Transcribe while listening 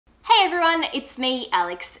everyone, it's me,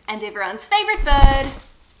 Alex, and everyone's favourite bird,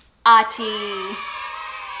 Archie.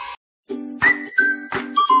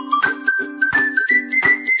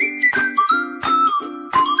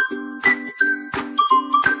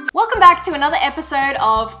 Welcome back to another episode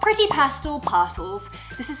of Pretty Pastel Parcels.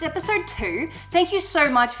 This is episode 2. Thank you so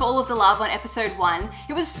much for all of the love on episode 1.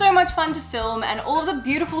 It was so much fun to film, and all of the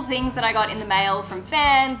beautiful things that I got in the mail from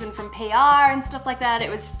fans and from PR and stuff like that. It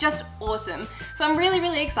was just awesome. So I'm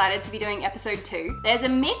really excited to be doing episode 2. There's a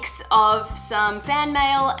mix of some fan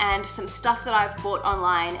mail and some stuff that I've bought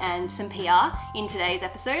online and some PR in today's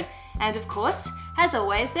episode. And of course, as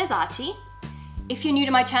always, there's Archie. If you're new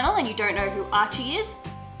to my channel and you don't know who Archie is,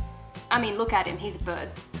 I mean, look at him, he's a bird.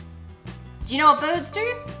 Do you know what birds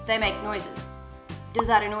do? They make noises. Does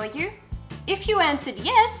that annoy you? If you answered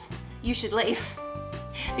yes, you should leave,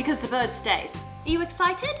 because the bird stays. Are you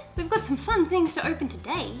excited? We've got some fun things to open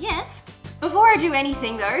today, yes? Before I do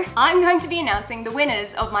anything though, I'm going to be announcing the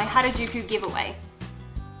winners of my Harajuku giveaway.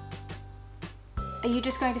 Are you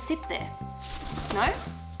just going to sit there? No?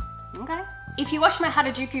 Okay. If you watched my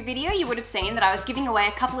Harajuku video, you would have seen that I was giving away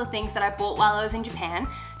a couple of things that I bought while I was in Japan.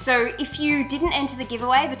 So if you didn't enter the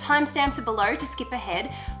giveaway, the timestamps are below to skip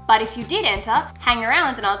ahead. But if you did enter, hang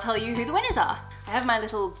around and I'll tell you who the winners are. I have my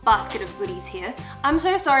little basket of goodies here. I'm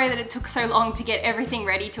so sorry that it took so long to get everything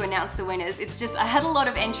ready to announce the winners. It's just, I had a lot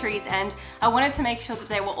of entries and I wanted to make sure that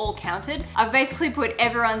they were all counted. I've basically put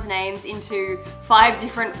everyone's names into 5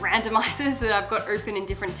 different randomizers that I've got open in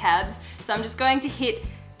different tabs. So I'm just going to hit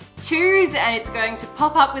choose and it's going to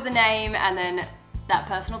pop up with a name and then that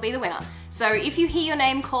person will be the winner. So if you hear your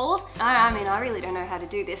name called, I mean, I really don't know how to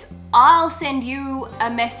do this. I'll send you a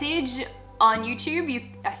message on YouTube.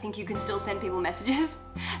 I think you can still send people messages.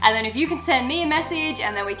 And then if you can send me a message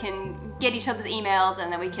and then we can get each other's emails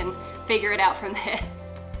and then we can figure it out from there.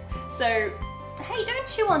 So, hey, don't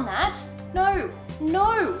chew on that. No.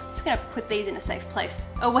 Just gonna put these in a safe place,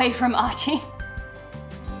 away from Archie.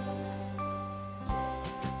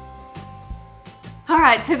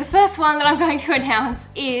 Alright, so the first one that I'm going to announce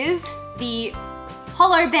is the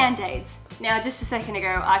hollow band-aids. Now, just a second ago,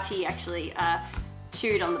 Archie actually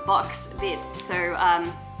chewed on the box a bit, so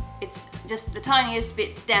it's just the tiniest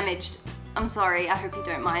bit damaged. I'm sorry, I hope you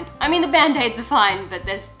don't mind. I mean, the band-aids are fine, but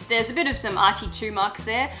there's a bit of some Archie chew marks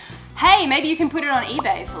there. Hey, maybe you can put it on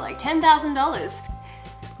eBay for like $10,000.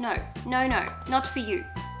 No, not for you.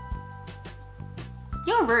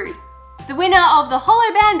 You're rude. The winner of the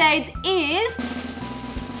hollow band-aids is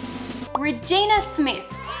Regina Smith.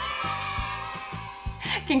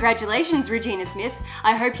 Congratulations, Regina Smith.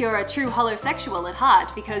 I hope you're a true holosexual at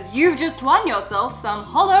heart because you've just won yourself some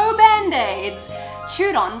hollow band-aids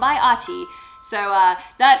chewed on by Archie. So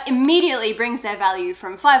that immediately brings their value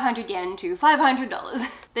from 500 yen to $500.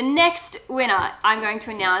 The next winner I'm going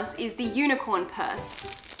to announce is the unicorn purse.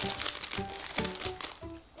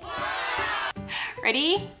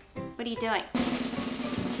 Ready? What are you doing?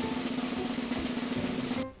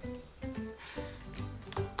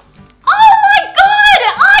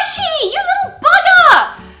 You little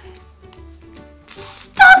bugger!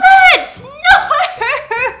 Stop it!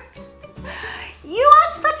 No! You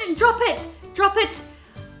are such a... Drop it! Drop it!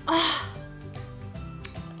 Oh.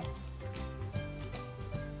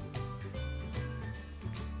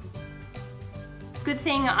 Good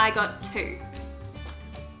thing I got 2.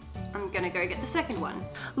 I'm gonna go get the second one.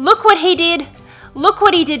 Look what he did! Look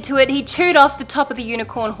what he did to it. He chewed off the top of the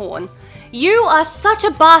unicorn horn. You are such a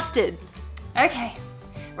bastard. Okay.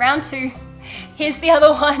 Round 2. Here's the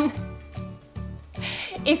other one.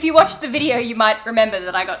 If you watched the video, you might remember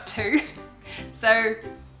that I got 2. So,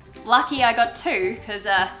 lucky I got 2, because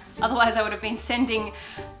otherwise I would have been sending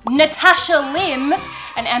Natasha Lim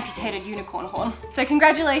an amputated unicorn horn. So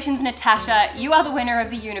congratulations, Natasha. You are the winner of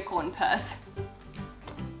the unicorn purse.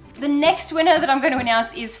 The next winner that I'm going to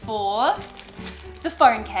announce is for the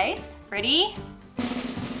phone case. Ready?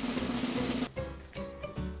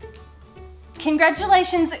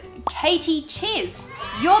 Congratulations, Katie Chiz.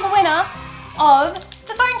 You're the winner of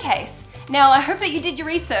the phone case. Now, I hope that you did your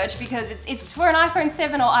research because it's for an iPhone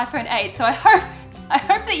 7 or iPhone 8, so I hope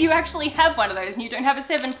that you actually have one of those and you don't have a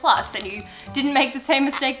 7 Plus and you didn't make the same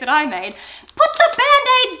mistake that I made. Put the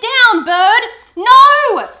band-aids down, bird!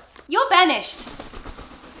 No! You're banished.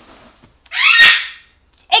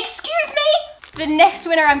 Excuse me? The next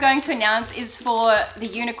winner I'm going to announce is for the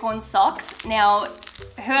unicorn socks. Now,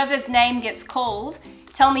 whoever's name gets called,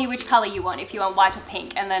 tell me which color you want, if you want white or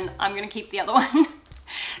pink, and then I'm gonna keep the other one.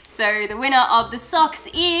 So the winner of the socks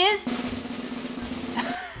is...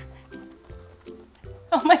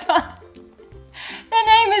 Oh my god. Their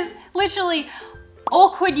name is literally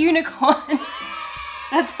Awkward Unicorn.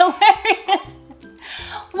 That's hilarious.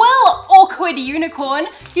 Well, awkward unicorn,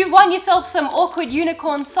 you've won yourself some awkward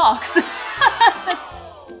unicorn socks. That's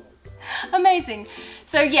amazing.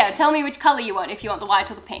 So yeah, tell me which color you want, if you want the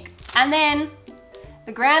white or the pink. And then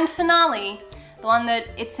the grand finale, the one that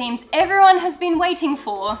it seems everyone has been waiting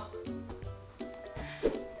for,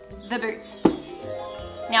 the boots.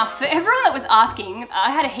 Now, for everyone that was asking, I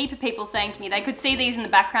had a heap of people saying to me they could see these in the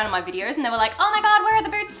background of my videos and they were like, oh my god, where are the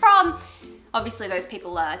boots from? Obviously those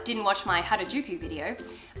people didn't watch my Harajuku video,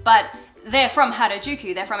 but they're from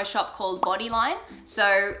Harajuku, they're from a shop called Bodyline.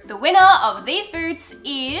 So the winner of these boots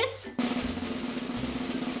is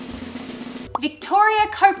Victoria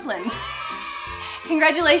Copeland.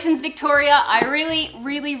 Congratulations, Victoria. I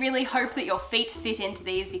really hope that your feet fit into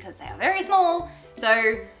these because they are very small.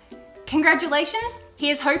 So congratulations.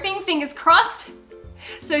 Here's hoping, fingers crossed.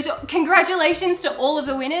 So congratulations to all of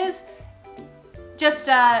the winners. Just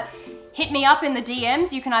hit me up in the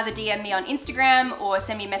DMs. You can either DM me on Instagram or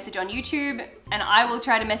send me a message on YouTube, and I will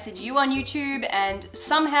try to message you on YouTube, and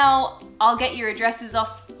somehow I'll get your addresses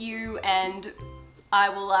off you, and I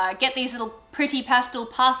will get these little Pretty Pastel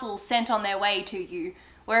Parcels sent on their way to you,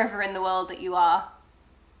 wherever in the world that you are.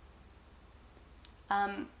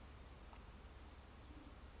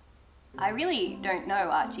 I really don't know,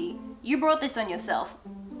 Archie. You brought this on yourself.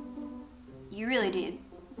 You really did.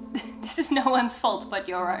 This is no one's fault but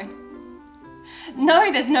your own.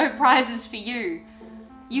 No, there's no prizes for you.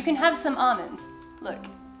 You can have some almonds. Look,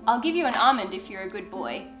 I'll give you an almond if you're a good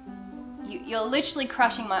boy. You're literally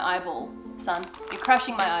crushing my eyeball, son. You're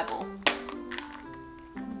crushing my eyeball.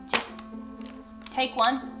 Just take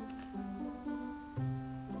one.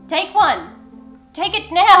 Take one. Take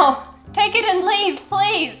it now. Take it and leave,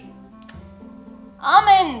 please.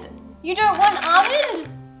 Almond! You don't want almond?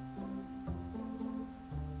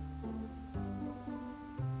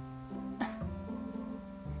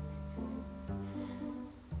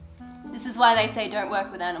 This is why they say don't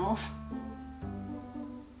work with animals.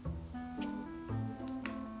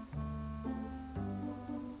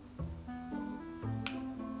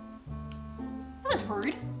 That was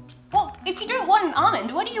rude. Well, if you don't want an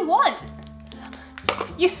almond, what do you want?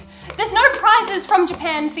 There's no prizes from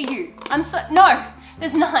Japan for you. No,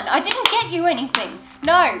 there's none. I didn't get you anything.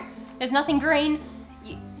 No, there's nothing green.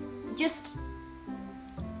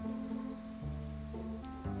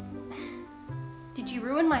 Did you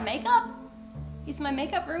ruin my makeup? Is my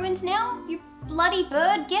makeup ruined now? You bloody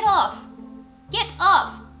bird, get off. Get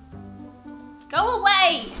off. Go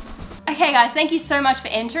away. Okay guys, thank you so much for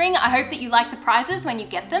entering. I hope that you like the prizes when you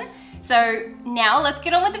get them. So now let's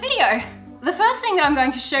get on with the video. The first thing that I'm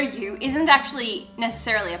going to show you isn't actually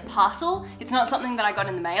necessarily a parcel. It's not something that I got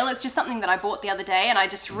in the mail. It's just something that I bought the other day and I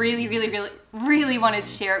just really wanted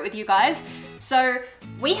to share it with you guys. So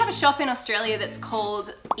we have a shop in Australia that's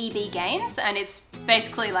called Eevee Games, and it's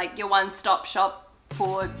basically like your one-stop shop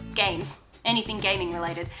for games, anything gaming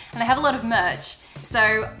related. And they have a lot of merch.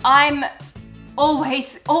 So I'm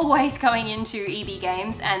always going into Eevee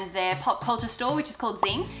Games and their pop culture store, which is called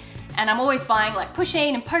Zing. And I'm always buying like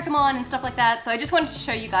Pusheen and Pokemon and stuff like that. So I just wanted to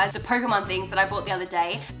show you guys the Pokemon things that I bought the other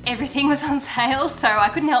day. Everything was on sale, so I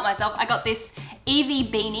couldn't help myself. I got this Eevee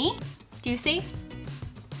Beanie. Do you see?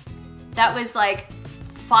 That was like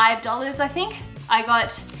 $5, I think. I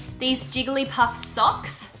got these Jigglypuff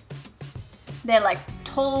Socks. They're like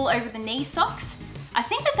tall over the knee socks. I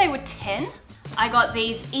think that they were 10. I got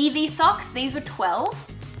these Eevee Socks. These were 12.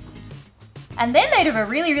 And they're made of a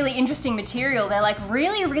really interesting material. They're like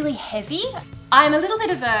really heavy. I'm a little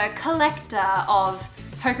bit of a collector of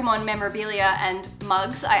Pokemon memorabilia and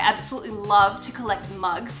mugs. I absolutely love to collect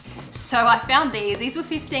mugs. So I found these. These were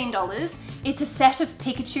 $15. It's a set of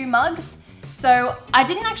Pikachu mugs. So I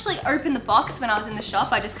didn't actually open the box when I was in the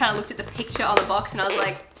shop. I just kind of looked at the picture on the box and I was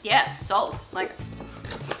like, yeah, sold. Like,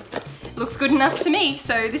 looks good enough to me.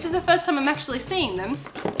 So this is the first time I'm actually seeing them.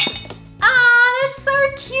 Ah, they're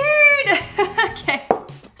so cute! Okay.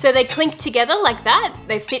 So they clink together like that.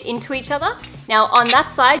 They fit into each other. Now on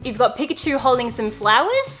that side, you've got Pikachu holding some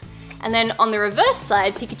flowers. And then on the reverse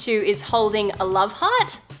side, Pikachu is holding a love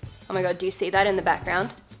heart. Oh my god, do you see that in the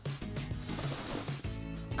background?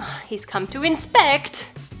 Oh, he's come to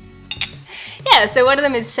inspect. Yeah, so one of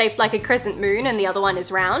them is shaped like a crescent moon and the other one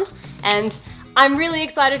is round. And I'm really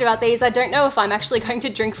excited about these. I don't know if I'm actually going to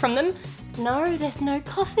drink from them. No, there's no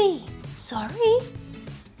coffee. Sorry.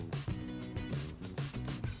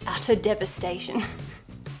 Utter devastation.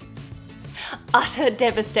 Utter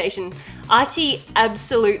devastation. Archie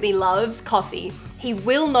absolutely loves coffee. He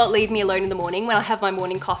will not leave me alone in the morning when I have my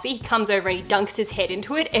morning coffee. He comes over and he dunks his head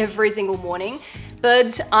into it every single morning.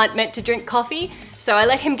 Birds aren't meant to drink coffee, So I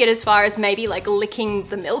let him get as far as maybe like licking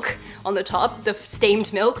the milk on the top, the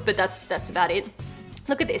steamed milk, but that's about it.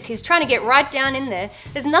 Look at this, he's trying to get right down in there.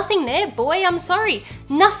 There's nothing there, boy, I'm sorry,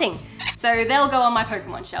 nothing. So they'll go on my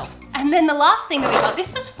Pokemon shelf. And then the last thing that we got,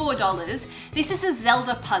 this was $4. This is a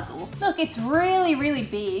Zelda puzzle. Look, it's really, really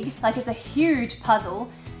big. Like it's a huge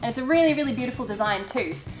puzzle and it's a really, really beautiful design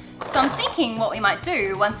too. So I'm thinking what we might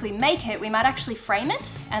do once we make it, we might actually frame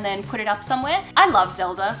it and then put it up somewhere. I love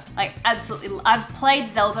Zelda, like absolutely. I've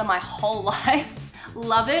played Zelda my whole life,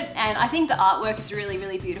 love it. And I think the artwork is really,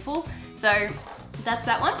 really beautiful. So that's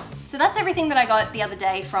that one. So that's everything that I got the other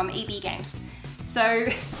day from Eevee Games. So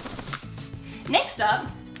next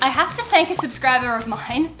up, I have to thank a subscriber of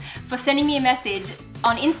mine for sending me a message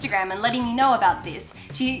on Instagram and letting me know about this.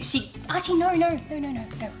 Actually, no.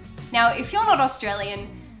 Now, if you're not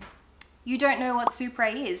Australian, you don't know what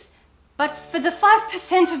Supre is. But for the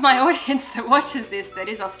 5% of my audience that watches this that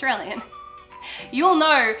is Australian, you'll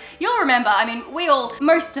remember, I mean,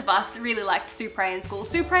 most of us really liked Supre in school.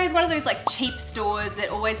 Supre is one of those like cheap stores that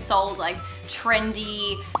always sold like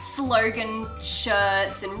trendy slogan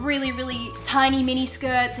shirts and really, really tiny mini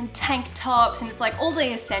skirts and tank tops, and it's like all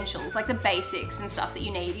the essentials, like the basics and stuff that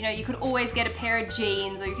you need. You know, you could always get a pair of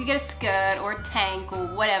jeans or you could get a skirt or a tank or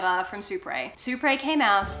whatever from Supre. Supre came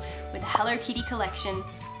out with a Hello Kitty collection.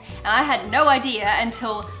 And I had no idea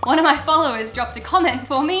until one of my followers dropped a comment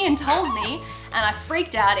for me and told me, and I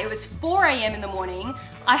freaked out. It was 4 AM in the morning.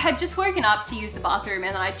 I had just woken up to use the bathroom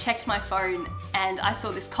and then I checked my phone and I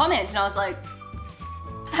saw this comment and I was like,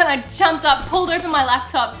 and I jumped up, pulled open my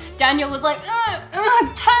laptop. Daniel was like, turn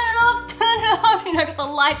it off, you know, got the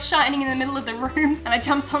light shining in the middle of the room. And I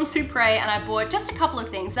jumped on Supre and I bought just a couple of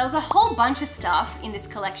things. There was a whole bunch of stuff in this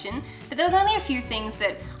collection, but there was only a few things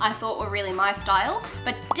that I thought were really my style.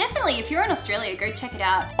 But definitely, if you're in Australia, go check it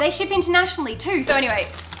out. They ship internationally too. So anyway,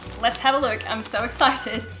 let's have a look. I'm so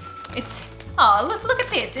excited. Oh, look at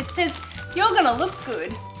this. It says, you're gonna look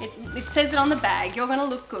good. It says it on the bag, you're gonna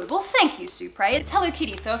look good. Well, thank you, Supre. It's Hello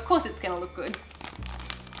Kitty, so of course it's gonna look good.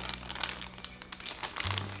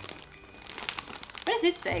 What does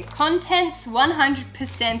this say? Contents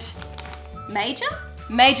 100% major?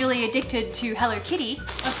 Majorly addicted to Hello Kitty.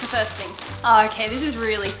 What's the first thing? Oh, okay, this is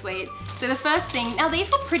really sweet. So the first thing, now these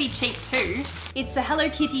were pretty cheap too. It's a Hello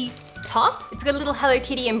Kitty top. It's got a little Hello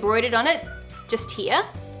Kitty embroidered on it, just here.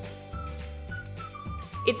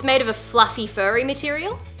 It's made of a fluffy, furry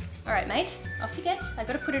material. All right, mate, off you get. I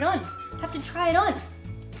gotta put it on. Have to try it on.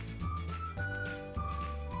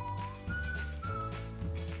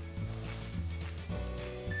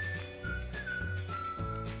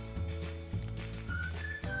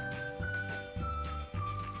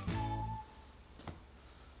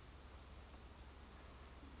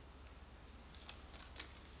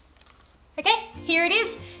 Okay, here it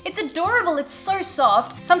is. It's adorable, it's so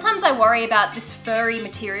soft. Sometimes I worry about this furry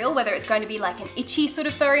material, whether it's going to be like an itchy sort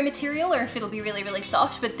of furry material or if it'll be really, really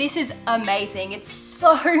soft, but this is amazing. It's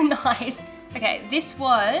so nice. Okay, this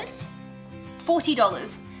was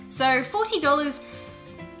 $40. So $40,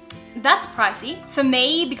 that's pricey. For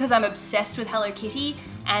me, because I'm obsessed with Hello Kitty,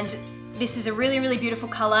 and this is a really, really beautiful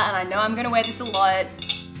color, and I know I'm gonna wear this a lot.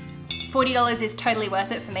 $40 is totally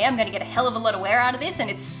worth it for me. I'm gonna get a hell of a lot of wear out of this, and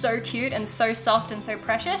it's so cute and so soft and so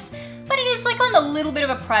precious. But it is like on a little bit of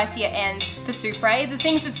a pricier end for Supre. The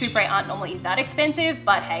things at Supre aren't normally that expensive,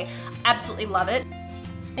 but hey, absolutely love it.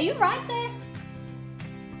 Are you right there?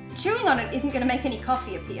 Chewing on it isn't gonna make any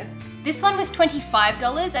coffee appear. This one was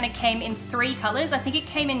 $25 and it came in 3 colors. I think it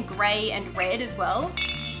came in gray and red as well.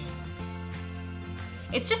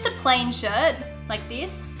 It's just a plain shirt like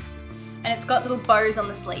this, and it's got little bows on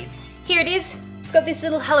the sleeves. Here it is. It's got this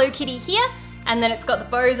little Hello Kitty here, and then it's got the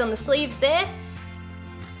bows on the sleeves there.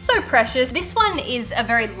 So precious. This one is a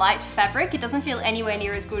very light fabric. It doesn't feel anywhere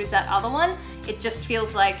near as good as that other one. It just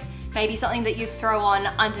feels like maybe something that you'd throw on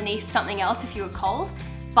underneath something else if you were cold.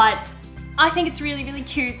 But I think it's really, really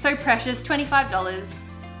cute, so precious, $25.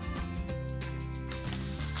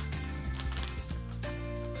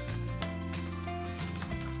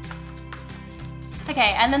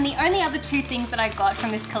 Okay, and then the only other 2 things that I got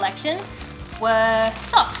from this collection were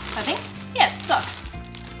socks, I think. Yeah, socks.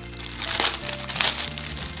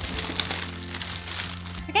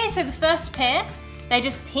 Okay, so the first pair, they're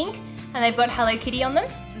just pink and they've got Hello Kitty on them.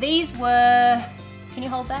 These were, can you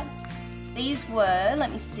hold that? These were,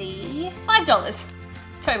 let me see, $5.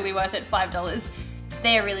 Totally worth it, $5.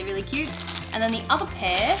 They're really, really cute. And then the other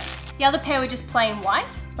pair were just plain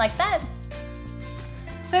white, like that.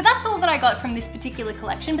 So that's all that I got from this particular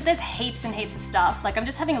collection, but there's heaps and heaps of stuff. Like, I'm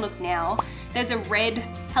just having a look now. There's a red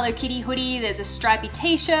Hello Kitty hoodie, there's a stripy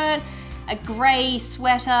t-shirt, a grey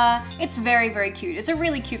sweater. It's very, very cute. It's a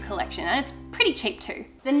really cute collection and it's pretty cheap too.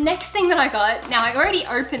 The next thing that I got, now I already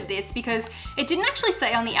opened this because it didn't actually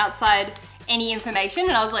say on the outside any information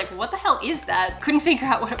and I was like, what the hell is that? Couldn't figure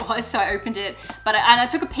out what it was, so I opened it. And I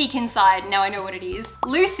took a peek inside, now I know what it is.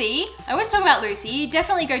 Lucy, I always talk about Lucy,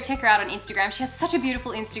 definitely go check her out on Instagram. She has such a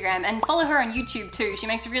beautiful Instagram, and follow her on YouTube too. She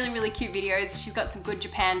makes really, really cute videos. She's got some good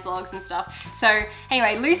Japan vlogs and stuff. So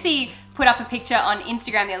anyway, Lucy put up a picture on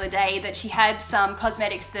Instagram the other day that she had some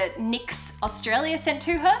cosmetics that NYX Australia sent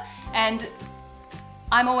to her, and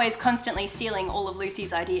I'm always constantly stealing all of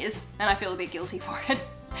Lucy's ideas and I feel a bit guilty for it.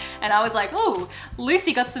 And I was like, oh,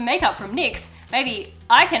 Lucy got some makeup from NYX. Maybe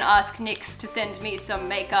I can ask NYX to send me some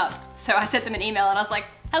makeup. So I sent them an email and I was like,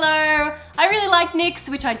 hello, I really like NYX,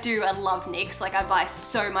 which I do. I love NYX. Like, I buy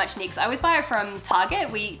so much NYX. I always buy it from Target.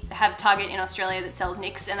 We have Target in Australia that sells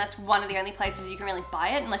NYX, and that's one of the only places you can really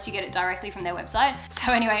buy it unless you get it directly from their website.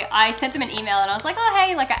 So anyway, I sent them an email and I was like, oh,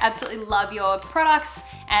 hey, like, I absolutely love your products.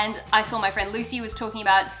 And I saw my friend Lucy was talking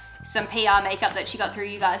about some PR makeup that she got through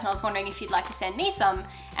you guys, and I was wondering if you'd like to send me some.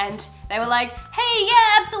 And they were like, hey,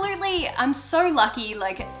 yeah, absolutely. I'm so lucky,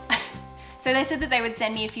 like, so they said that they would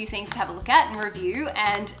send me a few things to have a look at and review,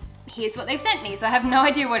 and here's what they've sent me. So I have no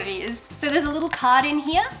idea what it is. So there's a little card in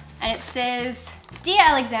here and it says, Dear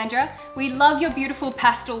Alexandra, we love your beautiful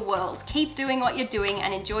pastel world. Keep doing what you're doing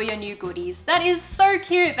and enjoy your new goodies. That is so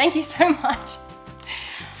cute. Thank you so much.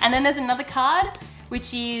 And then there's another card,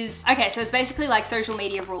 which is, okay, so it's basically like social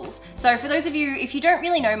media rules. So for those of you, if you don't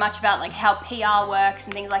really know much about like how PR works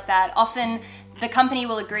and things like that, often the company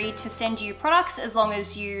will agree to send you products as long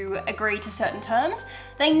as you agree to certain terms.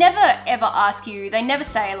 They never ever ask you, they never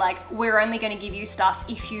say like, we're only gonna give you stuff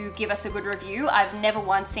if you give us a good review. I've never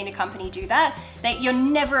once seen a company do that. You're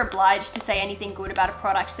never obliged to say anything good about a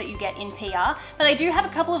product that you get in PR, but they do have a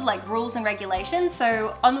couple of like rules and regulations.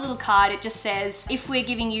 So on the little card, it just says, if we're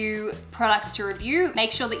giving you products to review,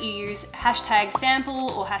 make sure that you use hashtag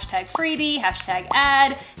sample or hashtag freebie, hashtag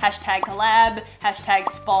ad, hashtag collab, hashtag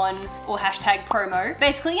spawn, or hashtag promo.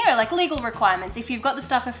 Basically, you know, like legal requirements. If you've got the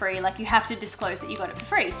stuff for free, like you have to disclose that you got it for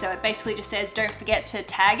free. So it basically just says, don't forget to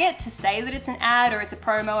tag it to say that it's an ad or it's a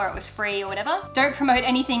promo or it was free or whatever. Don't promote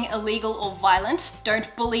anything illegal or violent.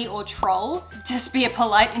 Don't bully or troll. Just be a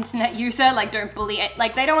polite internet user. Like, don't bully it.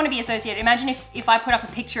 Like, they don't want to be associated. Imagine if I put up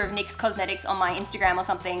a picture of NYX Cosmetics on my Instagram or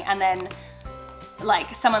something, and then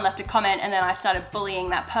like someone left a comment and then I started bullying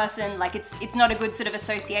that person. Like, it's not a good sort of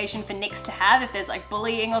association for NYX to have if there's like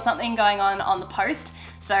bullying or something going on the post.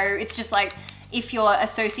 So it's just like, if you're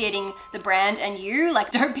associating the brand and you,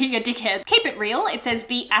 like, don't be a dickhead. Keep it real. It says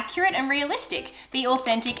be accurate and realistic. Be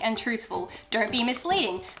authentic and truthful. Don't be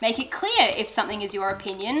misleading. Make it clear if something is your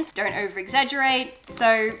opinion. Don't over exaggerate.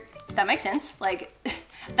 So that makes sense. Like,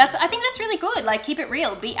 I think that's really good. Like, keep it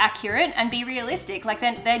real, be accurate and be realistic. Like,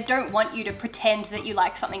 they don't want you to pretend that you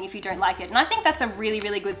like something if you don't like it. And I think that's a really,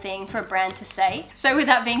 really good thing for a brand to say. So with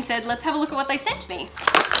that being said, let's have a look at what they sent me.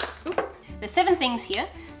 Ooh. There's 7 things here.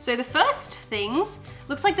 So the first things,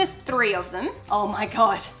 looks like there's 3 of them. Oh my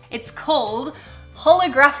God. It's called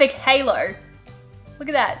Holographic Halo. Look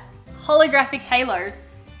at that, Holographic Halo.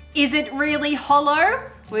 Is it really hollow?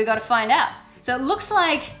 We gotta find out. So it looks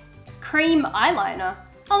like cream eyeliner.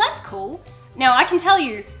 Oh, that's cool. Now I can tell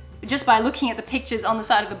you, just by looking at the pictures on the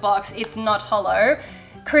side of the box, it's not hollow.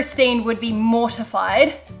 Christine would be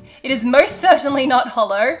mortified. It is most certainly not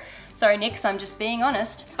hollow. Sorry, NYX, I'm just being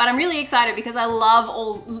honest. But I'm really excited because I love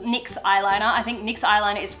all NYX eyeliner. I think NYX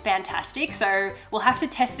eyeliner is fantastic, so we'll have to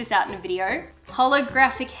test this out in a video.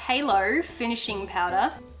 Holographic Halo Finishing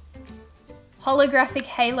Powder. Holographic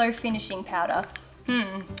Halo Finishing Powder.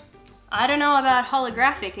 I don't know about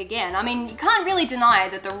holographic again. I mean, you can't really deny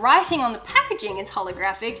that the writing on the packaging is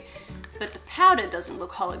holographic, but the powder doesn't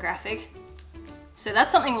look holographic. So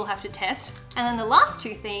that's something we'll have to test. And then the last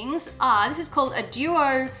 2 things are, this is called a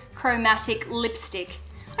duochromatic lipstick.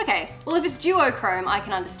 Okay, well if it's duochrome, I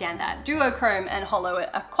can understand that. Duochrome and hollow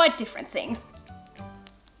are quite different things.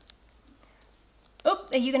 Oh,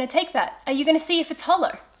 are you gonna take that? Are you gonna see if it's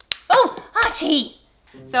hollow? Oh, Archie!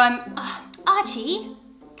 So Archie,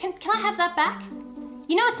 can I have that back?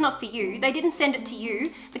 You know it's not for you. They didn't send it to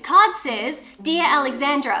you. The card says, Dear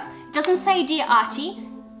Alexandra. It doesn't say Dear Archie.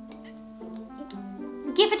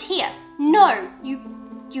 Give it here. No, you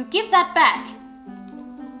give that back.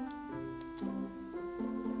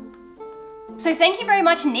 So thank you very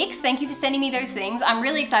much, NYX. Thank you for sending me those things. I'm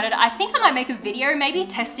really excited. I think I might make a video maybe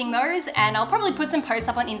testing those, and I'll probably put some posts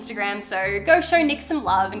up on Instagram, so go show NYX some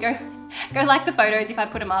love and go like the photos if I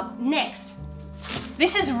put them up. Next,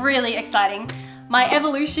 this is really exciting. My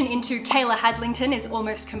evolution into Kayla Hadlington is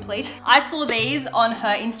almost complete. I saw these on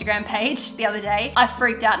her Instagram page the other day. I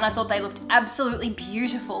freaked out and I thought they looked absolutely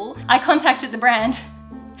beautiful. I contacted the brand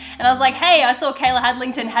and I was like, hey, I saw Kayla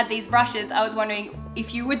Hadlington had these brushes. I was wondering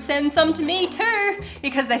if you would send some to me too,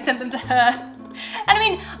 because they sent them to her. And I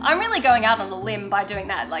mean, I'm really going out on a limb by doing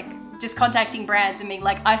that, like just contacting brands and being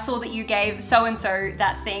like, I saw that you gave so-and-so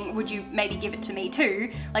that thing, would you maybe give it to me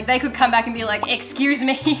too? Like they could come back and be like, excuse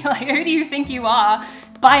me, like who do you think you are?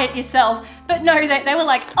 Buy it yourself. But no, they were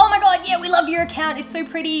like, oh my God, yeah, we love your account. It's so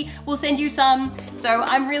pretty. We'll send you some. So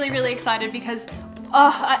I'm really, really excited because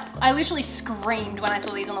I literally screamed when I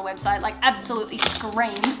saw these on the website, like absolutely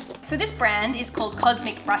screamed. So this brand is called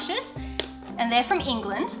Cosmic Brushes and they're from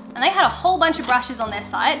England and they had a whole bunch of brushes on their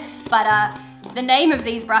site, but the name of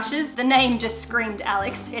these brushes, the name just screamed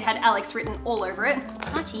Alex. It had Alex written all over it.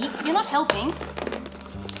 Archie, you're not helping.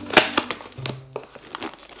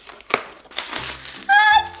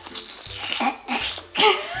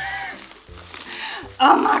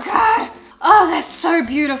 Oh my God. Oh, they're so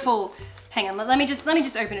beautiful. Hang on, let me just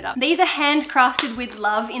open it up. These are handcrafted with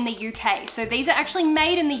love in the UK. So these are actually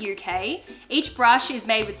made in the UK. Each brush is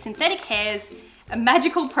made with synthetic hairs, a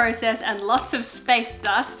magical process, and lots of space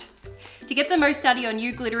dust. To get the most out of your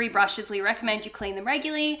new glittery brushes, we recommend you clean them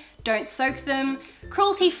regularly, don't soak them,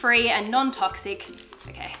 cruelty-free and non-toxic.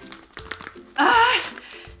 Okay. Ah,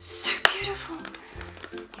 so beautiful.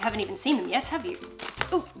 You haven't even seen them yet, have you?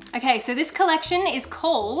 Ooh. Okay, so this collection is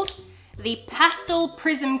called the Pastel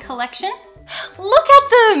Prism Collection. Look at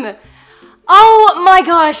them! Oh my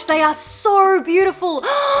gosh, they are so beautiful.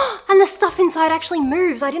 And the stuff inside actually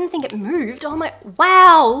moves. I didn't think it moved. Oh my,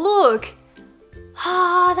 wow, look.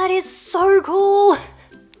 Ah, that is so cool.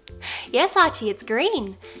 Yes, Archie, it's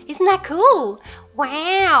green. Isn't that cool?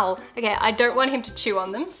 Wow. Okay, I don't want him to chew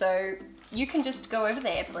on them, so you can just go over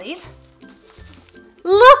there, please.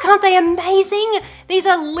 Look, aren't they amazing? These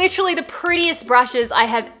are literally the prettiest brushes I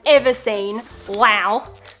have ever seen.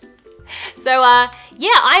 Wow. So yeah,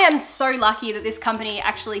 I am so lucky that this company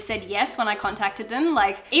actually said yes when I contacted them.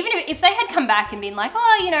 Like, even if they had come back and been like,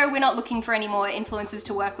 oh, you know, we're not looking for any more influencers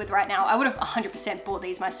to work with right now, I would have 100% bought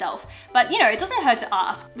these myself. But you know, it doesn't hurt to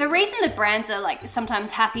ask. The reason that brands are like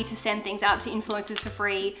sometimes happy to send things out to influencers for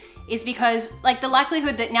free is because like the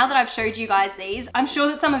likelihood that now that I've showed you guys these, I'm sure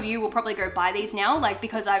that some of you will probably go buy these now, like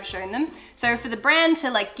because I've shown them. So for the brand to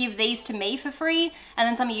like give these to me for free and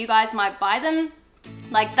then some of you guys might buy them,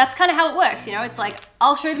 like that's kind of how it works, you know? It's like,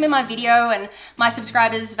 I'll show them in my video and my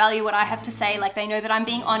subscribers value what I have to say. Like they know that I'm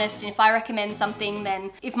being honest, and if I recommend something,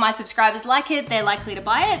 then if my subscribers like it, they're likely to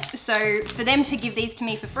buy it. So for them to give these to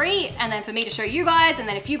me for free and then for me to show you guys, and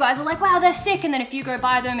then if you guys are like, wow, they're sick, and then if you go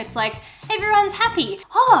buy them, it's like, everyone's happy.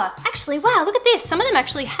 Oh, actually, wow, look at this. Some of them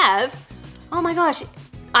actually have, oh my gosh,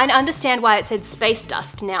 I understand why it said space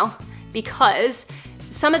dust now, because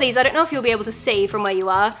some of these, I don't know if you'll be able to see from where you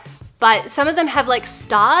are, but some of them have like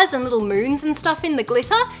stars and little moons and stuff in the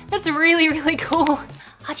glitter. That's really, really cool.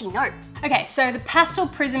 Archie, no. Okay, so the Pastel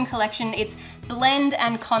Prism Collection, it's blend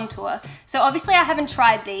and contour. So obviously I haven't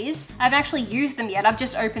tried these. I haven't actually used them yet. I've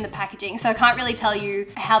just opened the packaging, so I can't really tell you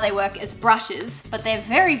how they work as brushes, but they're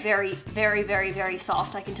very, very, very, very, very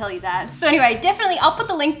soft, I can tell you that. So anyway, definitely, I'll put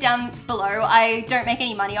the link down below. I don't make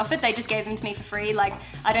any money off it. They just gave them to me for free. Like,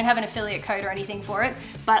 I don't have an affiliate code or anything for it,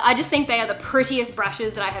 but I just think they are the prettiest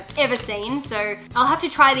brushes that I have ever seen. So I'll have to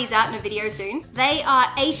try these out in a video soon. They are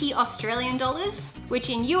 80 Australian dollars,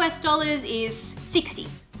 which in US dollars is 60.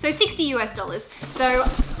 So 60 US dollars. So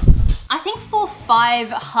I think for 5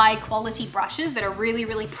 high quality brushes that are really,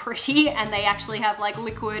 really pretty, and they actually have like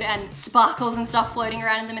liquid and sparkles and stuff floating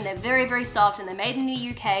around in them, and they're very, very soft, and they're made in the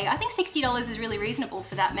UK, I think $60 is really reasonable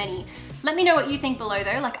for that many. Let me know what you think below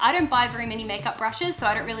though. Like, I don't buy very many makeup brushes, so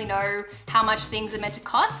I don't really know how much things are meant to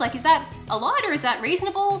cost. Like, is that a lot or is that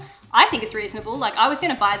reasonable? I think it's reasonable. Like, I was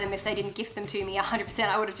gonna buy them if they didn't gift them to me 100%.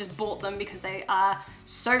 I would have just bought them because they are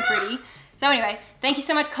so pretty. So anyway, thank you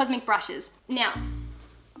so much, Cosmic Brushes. Now,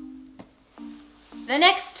 the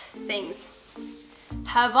next things.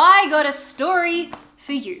 Have I got a story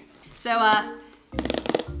for you? So,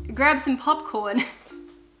 grab some popcorn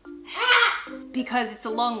because it's a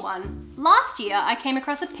long one. Last year, I came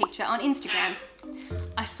across a picture on Instagram.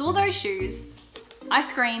 I saw those shoes, I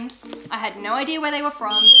screamed, I had no idea where they were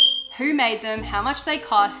from, who made them, how much they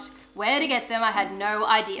cost, where to get them, I had no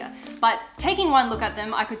idea. But taking one look at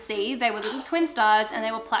them, I could see they were little twin stars and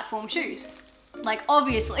they were platform shoes. Like,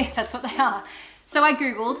 obviously, that's what they are. So I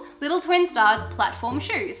Googled little twin stars platform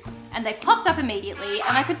shoes, and they popped up immediately,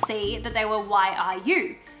 and I could see that they were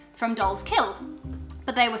Y.R.U from Dollskill.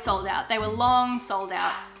 But they were sold out. They were long sold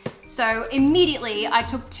out. So immediately I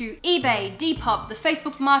took to eBay, Depop, the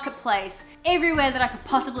Facebook Marketplace, everywhere that I could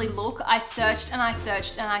possibly look. I searched and I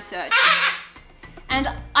searched and I searched. And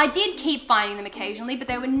I did keep finding them occasionally, but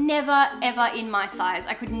they were never ever in my size.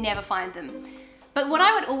 I could never find them. But what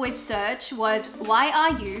I would always search was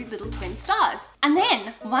Y.R.U Little Twin Stars. And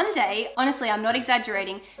then one day, honestly, I'm not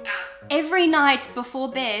exaggerating, every night before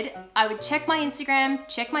bed, I would check my Instagram,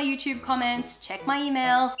 check my YouTube comments, check my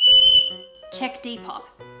emails, check Depop.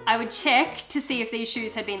 I would check to see if these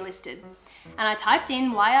shoes had been listed. And I typed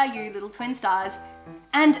in Y.R.U Little Twin Stars,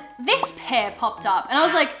 and this pair popped up. And I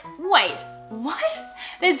was like, wait, what?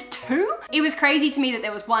 There's two? It was crazy to me that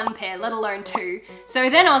there was one pair, let alone two. So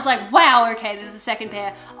then I was like, wow, okay, there's a second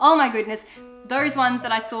pair. Oh my goodness. Those ones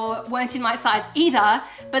that I saw weren't in my size either.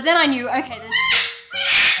 But then I knew, okay,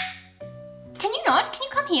 there's... Can you not? Can you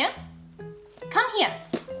come here? Come here.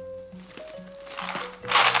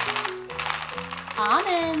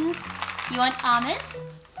 Almonds. You want almonds?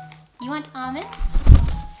 You want almonds?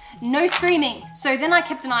 No screaming. So then I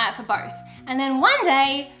kept an eye out for both. And then one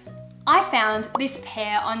day, I found this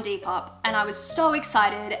pair on Depop and I was so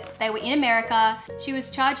excited. They were in America. She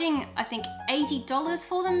was charging, I think, $80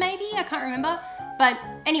 for them maybe, I can't remember. But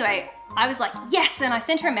anyway, I was like, yes, and I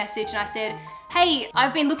sent her a message and I said, hey,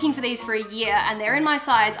 I've been looking for these for a year and they're in my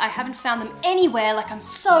size. I haven't found them anywhere. Like, I'm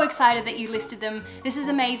so excited that you listed them. This is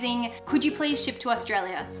amazing. Could you please ship to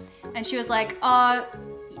Australia? And she was like,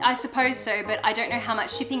 I suppose so, but I don't know how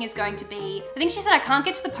much shipping is going to be. I think she said I can't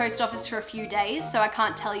get to the post office for a few days, so I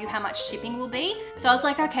can't tell you how much shipping will be. So I was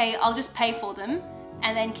like, okay, I'll just pay for them,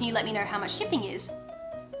 and then can you let me know how much shipping is?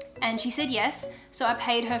 And she said yes, so I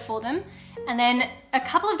paid her for them. And then a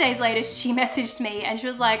couple of days later, she messaged me and she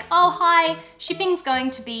was like, oh, hi, shipping's going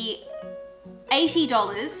to be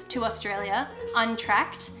 $80 to Australia,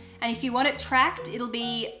 untracked. And if you want it tracked, it'll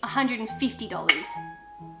be $150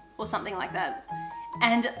 or something like that.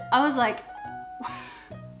 And I was like,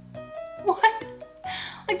 what?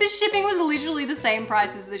 Like, the shipping was literally the same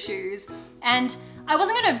price as the shoes. And I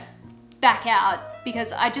wasn't gonna back out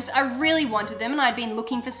because I really wanted them and I'd been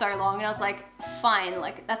looking for so long, and I was like, fine,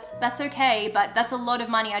 like that's okay, but that's a lot of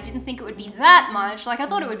money. I didn't think it would be that much. Like, I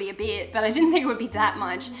thought it would be a bit, but I didn't think it would be that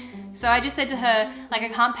much. So I just said to her, like, I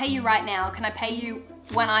can't pay you right now. Can I pay you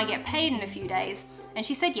when I get paid in a few days? And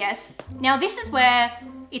she said yes. Now this is where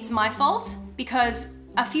it's my fault, because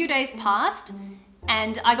a few days passed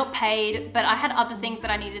and I got paid, but I had other things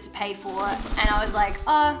that I needed to pay for, and I was like,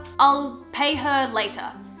 I'll pay her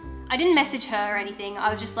later. I didn't message her or anything. I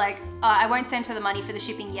was just like, I won't send her the money for the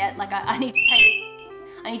shipping yet. Like, I need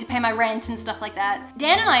to pay my rent and stuff like that.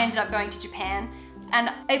 Dan and I ended up going to Japan,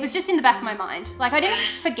 and it was just in the back of my mind. Like, I didn't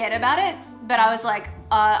forget about it, but I was like,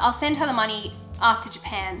 I'll send her the money after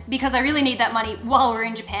Japan because I really need that money while we're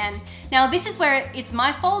in Japan. Now, this is where it's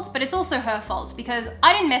my fault, but it's also her fault because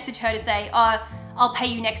I didn't message her to say, I'll pay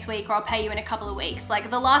you next week or I'll pay you in a couple of weeks. Like,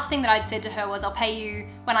 the last thing that I'd said to her was, I'll pay you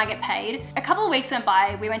when I get paid. A couple of weeks went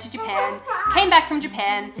by, we went to Japan, came back from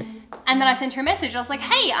Japan, and then I sent her a message. I was like,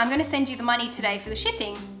 hey, I'm gonna send you the money today for the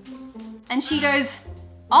shipping. And she goes,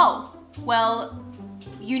 oh, well,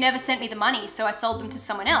 you never sent me the money, so I sold them to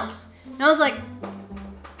someone else. And I was like,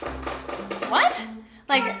 what?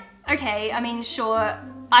 Like, okay, I mean, sure,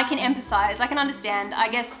 I can empathize, I can understand. I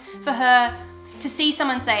guess for her to see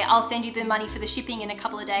someone say, I'll send you the money for the shipping in a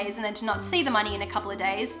couple of days, and then to not see the money in a couple of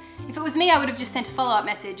days, if it was me, I would have just sent a follow-up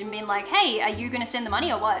message and been like, hey, are you gonna send the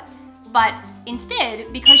money or what? But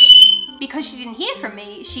instead, because she didn't hear from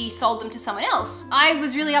me, she sold them to someone else. I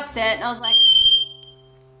was really upset, and I was like,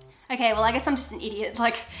 okay, well, I guess I'm just an idiot.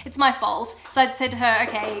 Like, it's my fault. So I said to her,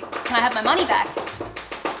 okay, can I have my money back?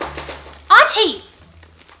 Archie!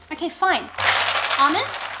 Okay, fine. Almond?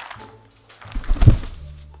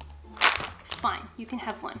 Fine, you can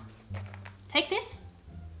have one. Take this.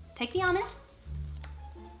 Take the almond.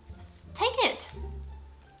 Take it.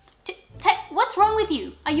 What's wrong with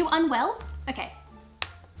you? Are you unwell? Okay.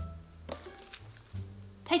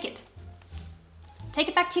 Take it. Take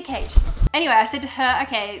it back to your cage. Anyway, I said to her,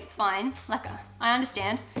 okay, fine, like, I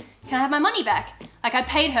understand. Can I have my money back? Like, I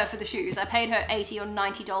paid her for the shoes. I paid her $80 or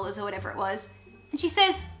 $90 or whatever it was. And she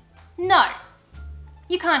says, no,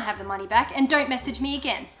 you can't have the money back, and don't message me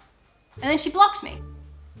again. And then she blocked me.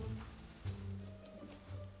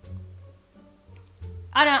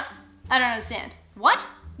 I don't understand. What?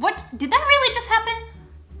 What? Did that really just happen?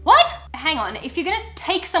 What? Hang on, if you're gonna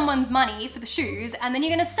take someone's money for the shoes and then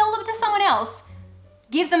you're gonna sell them to someone else,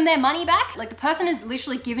 give them their money back? Like, the person has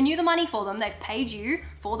literally given you the money for them, they've paid you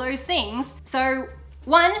for those things. So,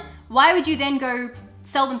 one, why would you then go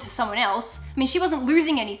sell them to someone else? I mean, she wasn't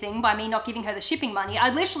losing anything by me not giving her the shipping money.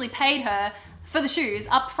 I'd literally paid her for the shoes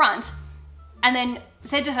up front and then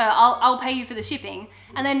said to her, I'll pay you for the shipping.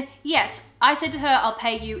 And then, yes, I said to her, I'll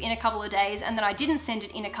pay you in a couple of days, and then I didn't send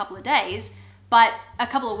it in a couple of days, but a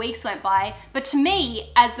couple of weeks went by. But to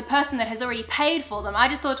me, as the person that has already paid for them, I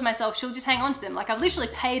just thought to myself, she'll just hang on to them. Like, I've literally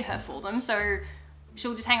paid her for them, so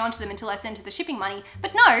she'll just hang on to them until I send her the shipping money.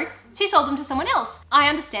 But no, she sold them to someone else. I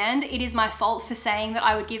understand it is my fault for saying that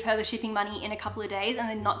I would give her the shipping money in a couple of days and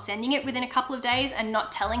then not sending it within a couple of days and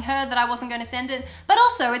not telling her that I wasn't going to send it. But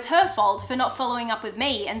also it's her fault for not following up with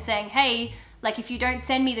me and saying, hey, like if you don't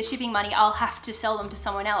send me the shipping money, I'll have to sell them to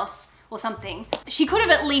someone else or something. She could have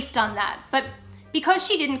at least done that. But because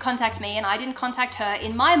she didn't contact me and I didn't contact her,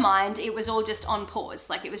 in my mind, it was all just on pause.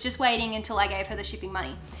 Like it was just waiting until I gave her the shipping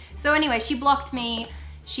money. So anyway, she blocked me.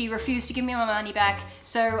 She refused to give me my money back.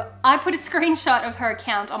 So I put a screenshot of her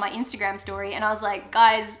account on my Instagram story and I was like,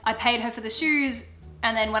 guys, I paid her for the shoes.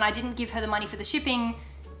 And then when I didn't give her the money for the shipping,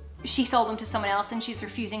 she sold them to someone else and she's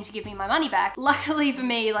refusing to give me my money back. Luckily for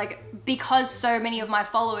me, like because so many of my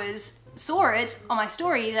followers saw it on my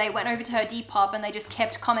story, they went over to her Depop and they just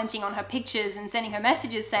kept commenting on her pictures and sending her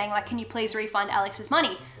messages saying like, can you please refund Alex's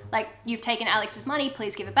money? Like, you've taken Alex's money,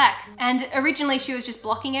 please give it back. And originally she was just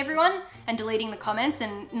blocking everyone and deleting the comments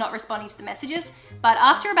and not responding to the messages. But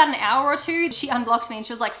after about an hour or two, she unblocked me and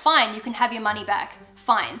she was like, fine, you can have your money back.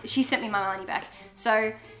 Fine. She sent me my money back.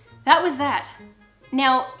 So that was that.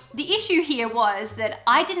 Now, the issue here was that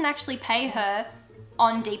I didn't actually pay her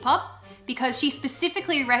on Depop because she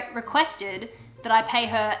specifically requested that I pay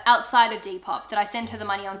her outside of Depop, that I send her the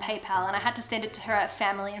money on PayPal, and I had to send it to her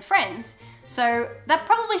family and friends. So that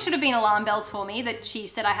probably should have been alarm bells for me that she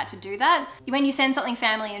said I had to do that. When you send something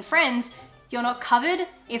family and friends, you're not covered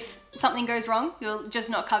if something goes wrong. You're just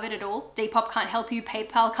not covered at all. Depop can't help you,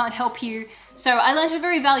 PayPal can't help you. So I learned a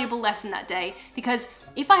very valuable lesson that day because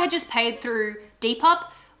if I had just paid through Depop,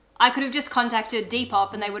 I could have just contacted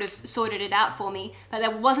Depop and they would have sorted it out for me, but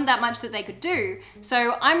there wasn't that much that they could do.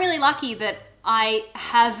 So I'm really lucky that I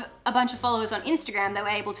have a bunch of followers on Instagram that were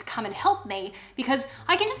able to come and help me because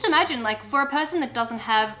I can just imagine like for a person that doesn't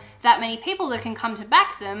have that many people that can come to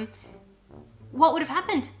back them, what would have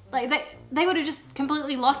happened? Like they would have just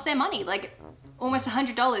completely lost their money, like almost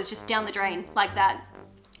 $100 just down the drain like that.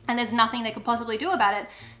 And there's nothing they could possibly do about it.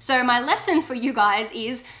 So my lesson for you guys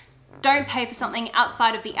is don't pay for something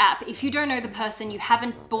outside of the app. If you don't know the person, you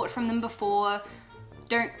haven't bought from them before,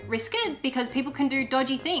 don't risk it because people can do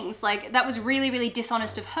dodgy things. Like that was really, really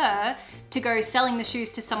dishonest of her to go selling the shoes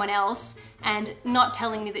to someone else and not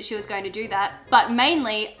telling me that she was going to do that, but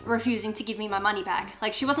mainly refusing to give me my money back.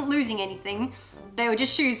 Like she wasn't losing anything. They were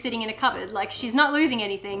just shoes sitting in a cupboard. Like she's not losing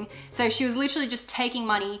anything. So she was literally just taking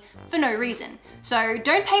money for no reason. So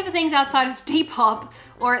don't pay for things outside of Depop,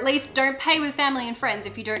 or at least don't pay with family and friends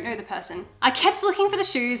if you don't know the person. I kept looking for the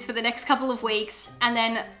shoes for the next couple of weeks and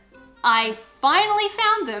then I finally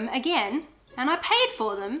found them again and I paid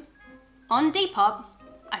for them on Depop.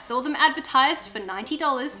 I saw them advertised for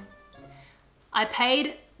 $90. I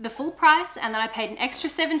paid the full price and then I paid an extra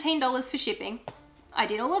 $17 for shipping. I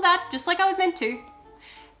did all of that just like I was meant to.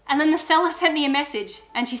 And then the seller sent me a message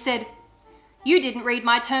and she said, "You didn't read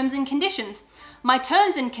my terms and conditions. My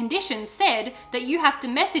terms and conditions said that you have to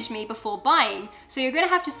message me before buying, so you're gonna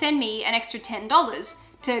have to send me an extra $10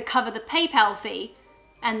 to cover the PayPal fee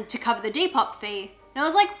and to cover the Depop fee." And I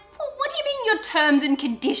was like, well, what do you mean your terms and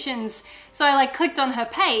conditions? So I like clicked on her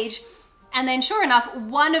page and then sure enough,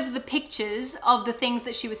 one of the pictures of the things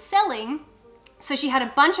that she was selling, so she had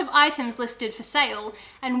a bunch of items listed for sale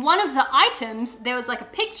and one of the items, there was like a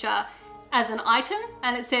picture as an item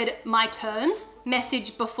and it said, "My terms,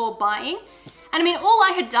 message before buying." And I mean, all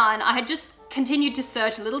I had done, I had just continued to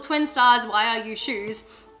search Little Twin Stars Y.R.U shoes.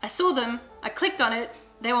 I saw them, I clicked on it,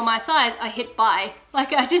 they were my size, I hit buy.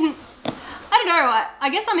 Like I don't know, I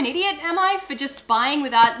guess I'm an idiot, am I, for just buying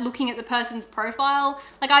without looking at the person's profile?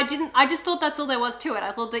 Like I just thought that's all there was to it.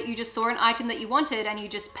 I thought that you just saw an item that you wanted and you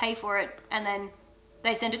just pay for it and then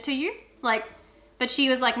they send it to you. Like, but she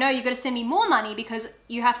was like, no, you gotta send me more money because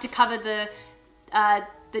you have to cover the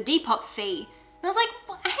Depop fee. And I was like,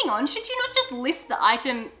 well, hang on, should you not just list the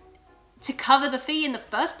item to cover the fee in the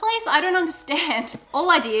first place? I don't understand. All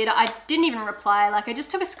I did, I didn't even reply. Like I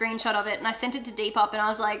just took a screenshot of it and I sent it to Depop and I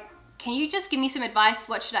was like, can you just give me some advice?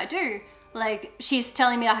 What should I do? Like she's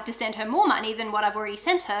telling me I have to send her more money than what I've already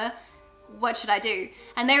sent her. What should I do?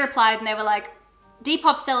 And they replied and they were like,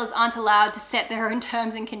 Depop sellers aren't allowed to set their own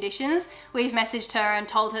terms and conditions. We've messaged her and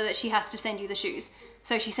told her that she has to send you the shoes.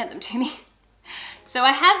 So she sent them to me. So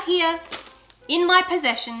I have here in my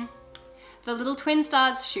possession the Little Twin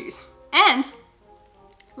Stars shoes. And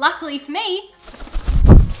luckily for me,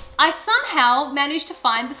 I somehow managed to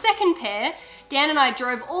find the second pair Dan and I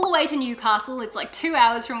drove all the way to Newcastle. It's like 2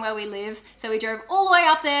 hours from where we live. So we drove all the way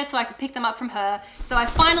up there so I could pick them up from her. So I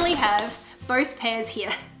finally have both pairs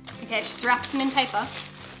here. Okay, she's wrapped them in paper.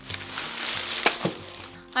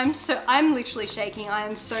 I'm literally shaking. I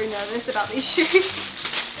am so nervous about these shoes.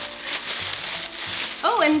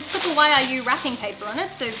 Oh, and it's got the Y.R.U wrapping paper on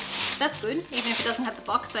it, so that's good, even if it doesn't have the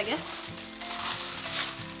box, I guess.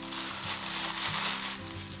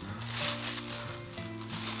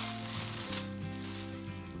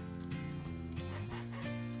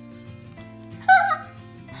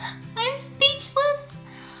 I'm speechless.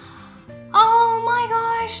 Oh my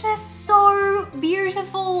gosh, they're so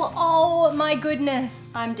beautiful. Oh my goodness.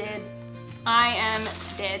 I'm dead. I am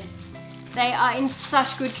dead. They are in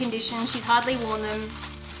such good condition. She's hardly worn them.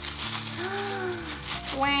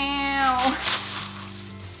 Wow.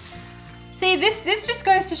 See, this just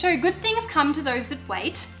goes to show good things come to those that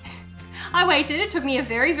wait. I waited. It took me a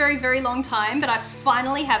very, very, very long time, but I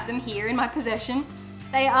finally have them here in my possession.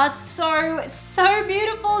 They are so, so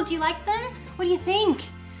beautiful. Do you like them? What do you think?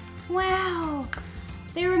 Wow,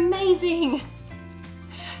 they're amazing.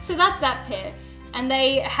 So that's that pair. And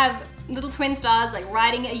they have little twin stars like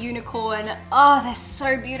riding a unicorn. Oh, they're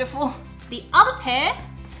so beautiful. The other pair,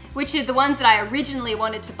 which are the ones that I originally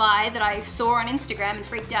wanted to buy that I saw on Instagram and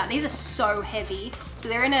freaked out. These are so heavy. So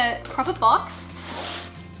they're in a proper box.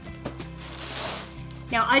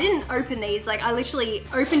 Now I didn't open these, like I literally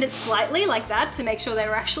opened it slightly like that to make sure they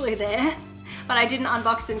were actually there, but I didn't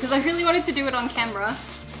unbox them because I really wanted to do it on camera.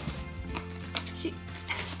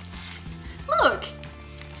 Look,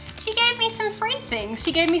 she gave me some free things.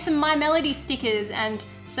 She gave me some My Melody stickers and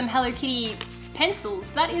some Hello Kitty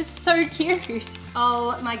pencils. That is so cute.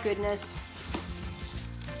 Oh my goodness.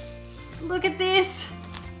 Look at this.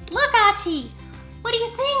 Look, Archie, what do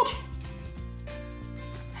you think?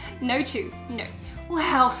 No chew, no.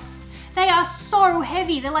 Wow, they are so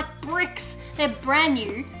heavy. They're like bricks. They're brand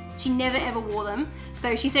new. She never ever wore them.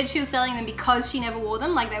 So she said she was selling them because she never wore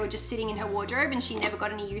them, like they were just sitting in her wardrobe and she never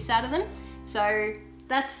got any use out of them. So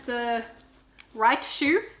that's the right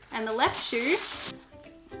shoe and the left shoe.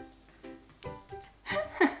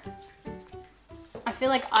 I feel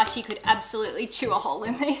like Archie could absolutely chew a hole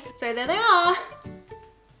in these. So there they are.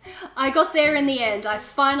 I got there in the end. I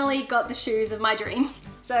finally got the shoes of my dreams.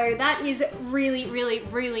 So that is really, really,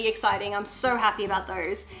 really exciting. I'm so happy about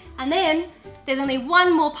those. And then there's only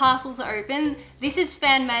one more parcel to open. This is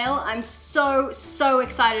fan mail. I'm so, so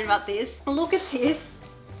excited about this. Look at this.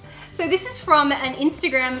 So this is from an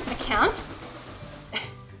Instagram account.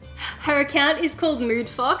 Her account is called Mood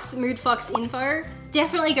Fox Info.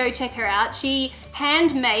 Definitely go check her out. She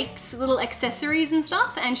hand makes little accessories and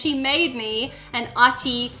stuff, and she made me an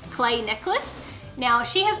Archie clay necklace. Now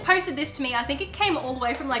she has posted this to me. I think it came all the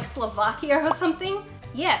way from like Slovakia or something.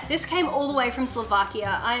 Yeah, this came all the way from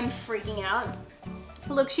Slovakia. I am freaking out.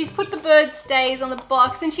 Look, she's put the bird stays on the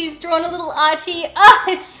box and she's drawn a little Archie. Oh,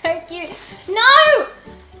 it's so cute. No!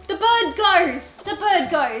 The bird goes. The bird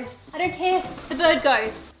goes. I don't care. The bird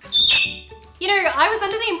goes. You know, I was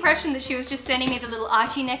under the impression that she was just sending me the little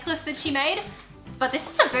Archie necklace that she made, but this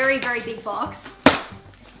is a very, very big box.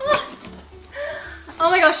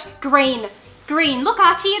 Oh my gosh, green. Green. Look,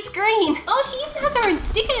 Archie, it's green. Oh, she even has her own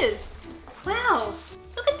stickers. Wow.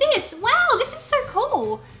 Look at this. Wow, this is so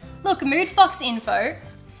cool. Look, Mood Fox Info.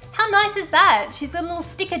 How nice is that? She's got a little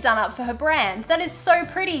sticker done up for her brand. That is so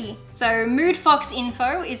pretty. So Mood Fox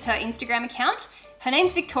Info is her Instagram account. Her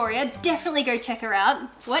name's Victoria. Definitely go check her out.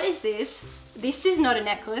 What is this? This is not a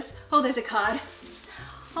necklace. Oh, there's a card.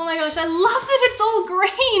 Oh my gosh, I love that it's all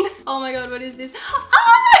green. Oh my god, what is this?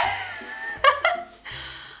 Ah!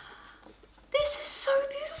 This is so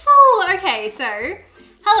beautiful. Okay, so,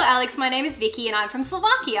 hello Alex, my name is Vicky and I'm from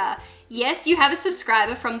Slovakia. Yes, you have a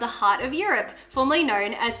subscriber from the heart of Europe, formerly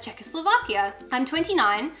known as Czechoslovakia. I'm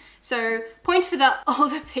 29, so point for the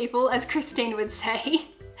older people, as Christine would say.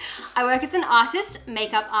 I work as an artist,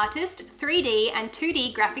 makeup artist, 3D and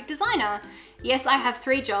 2D graphic designer. Yes, I have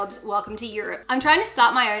 3 jobs. Welcome to Europe. I'm trying to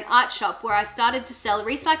start my own art shop where I started to sell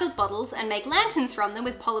recycled bottles and make lanterns from them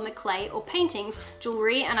with polymer clay or paintings,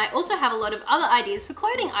 jewelry, and I also have a lot of other ideas for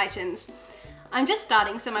clothing items. I'm just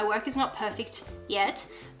starting, so my work is not perfect yet,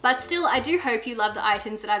 but still I do hope you love the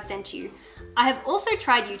items that I've sent you. I have also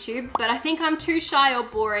tried YouTube, but I think I'm too shy or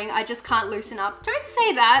boring. I just can't loosen up. Don't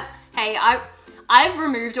say that. Hey, I've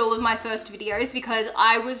removed all of my first videos because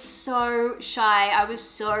I was so shy, I was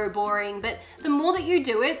so boring, but the more that you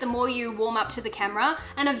do it, the more you warm up to the camera,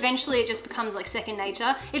 and eventually it just becomes like second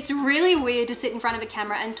nature. It's really weird to sit in front of a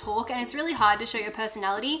camera and talk, and it's really hard to show your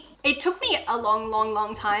personality. It took me a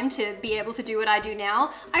long time to be able to do what I do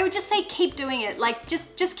now. I would just say keep doing it. Like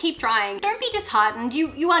just keep trying. Don't be disheartened.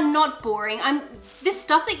 You are not boring. This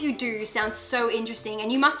stuff that you do sounds so interesting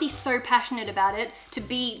and you must be so passionate about it to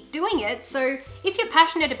be doing it. So if you're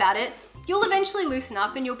passionate about it, you'll eventually loosen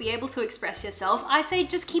up and you'll be able to express yourself. I say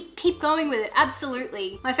just keep going with it,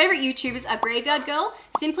 absolutely. My favorite YouTubers are Graveyard Girl,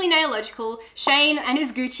 Simply Nailogical, Shane and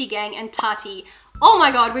his Gucci gang, and Tati. Oh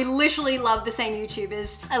my god, we literally love the same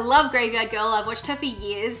YouTubers. I love Graveyard Girl, I've watched her for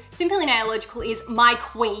years. Simply Nailogical is my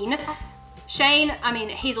queen. Shane, I mean,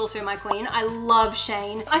 he's also my queen. I love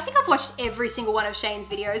Shane. I think I've watched every single one of Shane's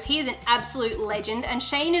videos. He is an absolute legend, and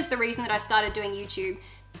Shane is the reason that I started doing YouTube.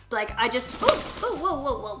 Like, I just,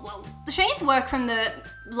 whoa. The Shane's work from the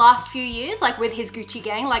last few years, like with his Gucci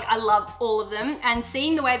gang, like I love all of them, and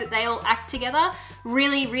seeing the way that they all act together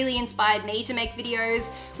really inspired me to make videos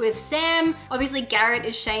with Sam. Obviously Garrett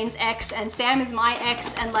is Shane's ex and Sam is my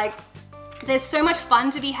ex, and like, there's so much fun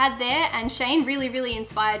to be had there, and Shane really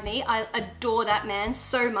inspired me. I adore that man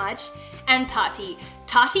so much. And Tati.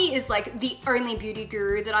 Tati is like the only beauty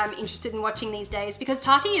guru that I'm interested in watching these days, because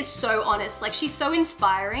Tati is so honest. Like, she's so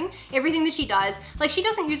inspiring. Everything that she does, like, she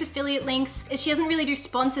doesn't use affiliate links. She doesn't really do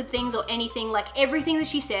sponsored things or anything. Like, everything that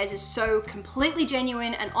she says is so completely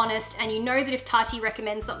genuine and honest, and you know that if Tati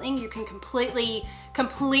recommends something, you can completely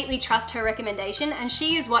trust her recommendation, and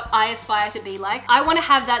she is what I aspire to be like. I want to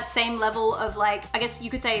have that same level of, like, I guess you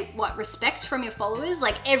could say, what, respect from your followers.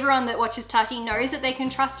 Like, everyone that watches Tati knows that they can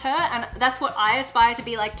trust her, and that's what I aspire to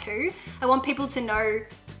be like too. I want people to know,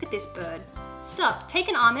 look at this bird. Stop, take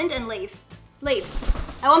an almond and leave. Leave.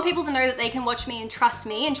 I want people to know that they can watch me and trust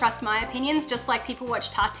my opinions, just like people watch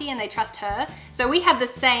Tati and they trust her. So we love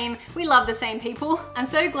the same people. I'm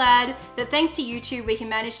so glad that thanks to YouTube, we can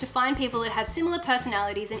manage to find people that have similar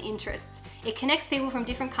personalities and interests. It connects people from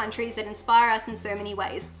different countries that inspire us in so many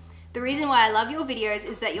ways. The reason why I love your videos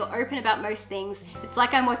is that you're open about most things. It's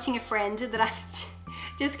like I'm watching a friend that I'm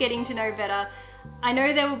just getting to know better. I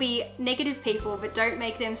know there will be negative people, but don't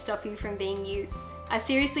make them stop you from being you. I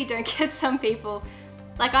seriously don't get some people.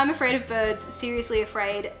 Like, I'm afraid of birds, seriously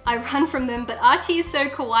afraid. I run from them, but Archie is so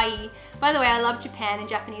kawaii. By the way, I love Japan and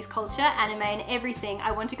Japanese culture, anime and everything.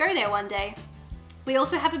 I want to go there one day. We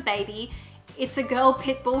also have a baby. It's a girl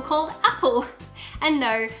pit bull called Apple. And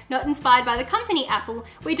no, not inspired by the company Apple.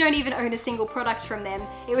 We don't even own a single product from them.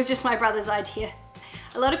 It was just my brother's idea.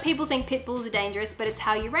 A lot of people think pit bulls are dangerous, but it's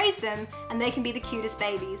how you raise them, and they can be the cutest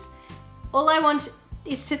babies. All I want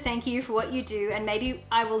is to thank you for what you do, and maybe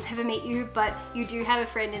I will never meet you, but you do have a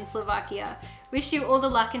friend in Slovakia. Wish you all the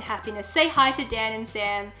luck and happiness. Say hi to Dan and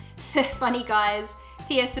Sam. They're funny guys.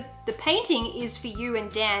 P.S. The painting is for you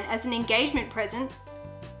and Dan as an engagement present.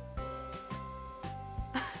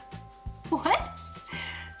 What?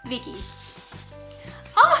 Vicky.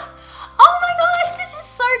 Oh my gosh, this is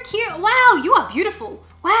so cute. Wow, you are beautiful.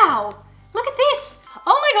 Wow, look at this.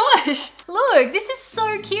 Oh my gosh, look, this is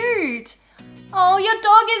so cute. Oh, your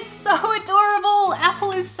dog is so adorable.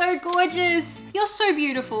 Apple is so gorgeous. You're so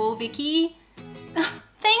beautiful, Vicky.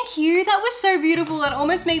 Thank you, that was so beautiful. That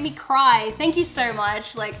almost made me cry. Thank you so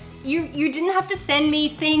much. Like, you didn't have to send me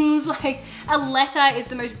things. Like, a letter is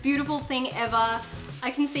the most beautiful thing ever. I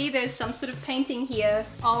can see there's some sort of painting here.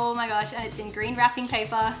 Oh my gosh, and it's in green wrapping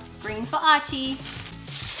paper. Green for Archie.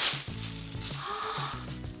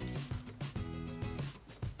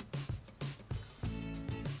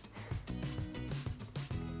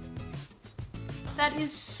 That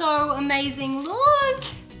is so amazing, look!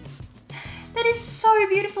 That is so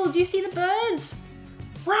beautiful, do you see the birds?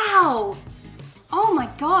 Wow! Oh my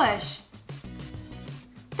gosh!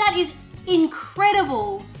 That is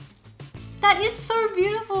incredible! That is so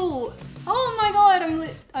beautiful! Oh my god,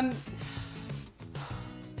 I'm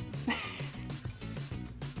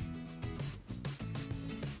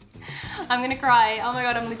I'm gonna cry. Oh my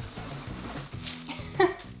god,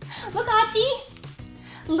 Look, Archie!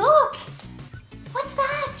 Look! What's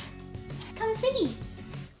that? Come see.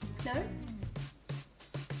 No?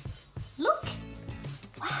 Look!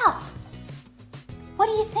 Wow! What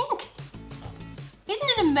do you think? Isn't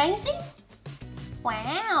it amazing?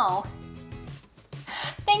 Wow!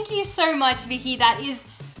 Thank you so much, Vicky. That is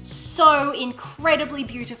so incredibly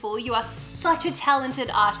beautiful. You are such a talented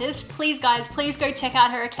artist. Please guys, please go check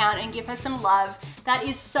out her account and give her some love. That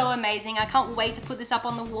is so amazing. I can't wait to put this up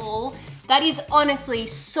on the wall. That is honestly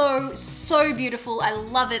so beautiful. I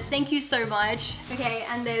love it. Thank you so much. Okay,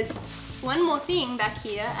 and there's one more thing back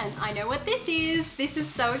here, and I know what this is. This is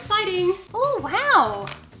so exciting. Oh, wow.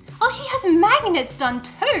 Oh, she has magnets done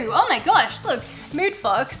too. Oh my gosh, look, Mood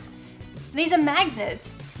Fox. These are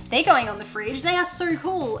magnets. They're going on the fridge. They are so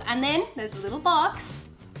cool. And then there's a little box.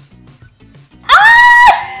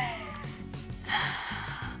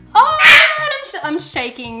 I'm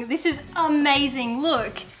shaking. This is amazing,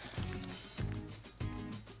 look.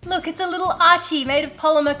 Look, it's a little Archie made of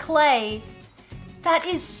polymer clay. That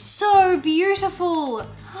is so beautiful.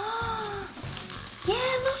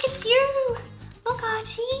 Yeah, look, it's you. Look,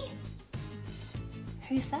 Archie.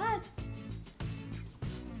 Who's that?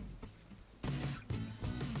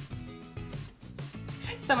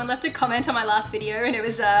 Someone left a comment on my last video and it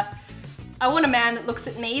was, I want a man that looks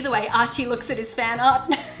at me the way Archie looks at his fan art.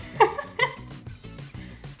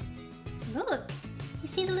 Look, you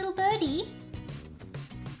see the little birdie?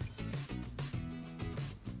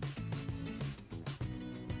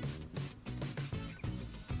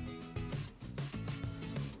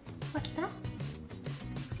 What's that?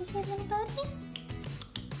 You see a little birdie?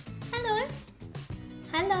 Hello?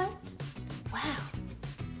 Hello? Wow.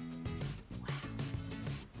 Wow.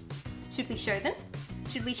 Should we show them?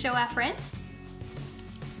 Should we show our friends?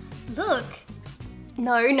 Look.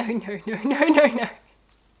 No, no, no, no, no, no, no.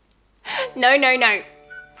 No, no, no.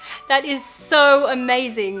 That is so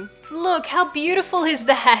amazing. Look, how beautiful is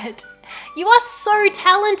that? You are so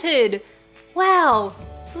talented. Wow.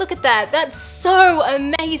 Look at that. That's so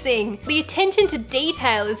amazing. The attention to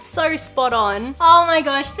detail is so spot on. Oh my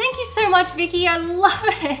gosh. Thank you so much, Vicky. I love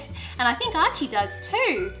it. And I think Archie does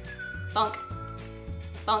too. Bonk.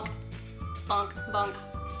 Bonk. Bonk. Bonk.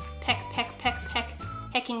 Peck, peck, peck, peck.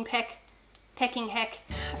 Hecking peck. Pecking heck.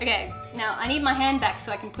 Okay, now I need my hand back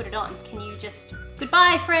so I can put it on. Can you just...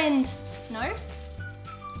 Goodbye, friend. No?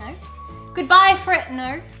 No? Goodbye, friend.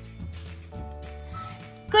 No?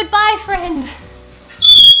 Goodbye, friend.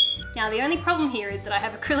 Now the only problem here is that I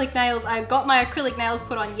have acrylic nails. I got my acrylic nails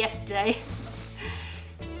put on yesterday.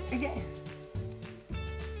 Okay.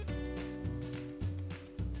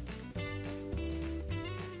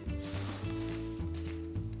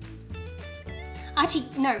 Archie,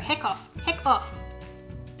 no, heck off. Heck off.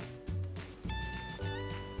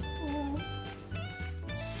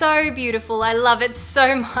 So beautiful. I love it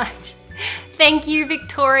so much. Thank you,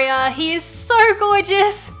 Victoria. He is so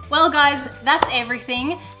gorgeous. Well, guys, that's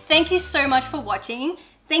everything. Thank you so much for watching.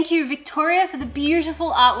 Thank you, Victoria, for the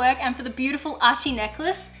beautiful artwork and for the beautiful Archie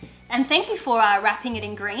necklace. And thank you for wrapping it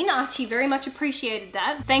in green. Archie very much appreciated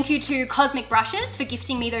that. Thank you to Cosmic Brushes for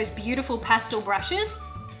gifting me those beautiful pastel brushes.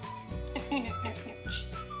 No.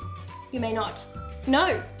 You may not.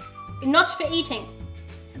 No, not for eating.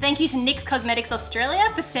 Thank you to NYX Cosmetics Australia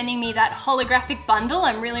for sending me that holographic bundle.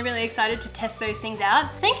 I'm really, really excited to test those things out.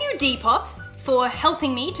 Thank you, Depop, for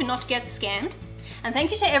helping me to not get scammed. And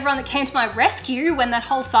thank you to everyone that came to my rescue when that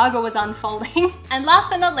whole saga was unfolding. And last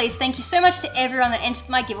but not least, thank you so much to everyone that entered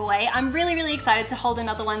my giveaway. I'm really, really excited to hold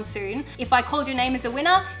another one soon. If I called your name as a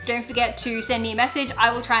winner, don't forget to send me a message.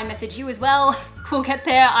 I will try and message you as well. We'll get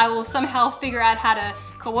there. I will somehow figure out how to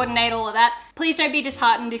coordinate all of that. Please don't be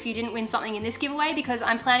disheartened if you didn't win something in this giveaway because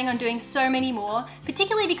I'm planning on doing so many more,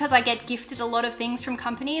 particularly because I get gifted a lot of things from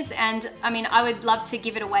companies and I mean, I would love to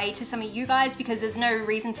give it away to some of you guys because there's no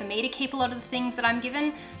reason for me to keep a lot of the things that I'm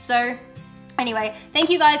given. So anyway,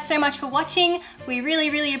 thank you guys so much for watching. We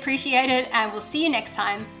really, really appreciate it and we'll see you next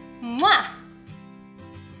time. Mwah!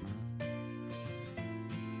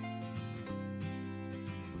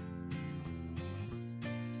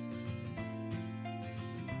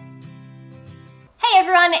 Hey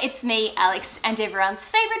everyone, it's me, Alex, and everyone's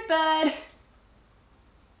favourite bird,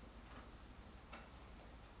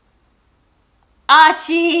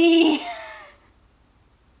 Archie!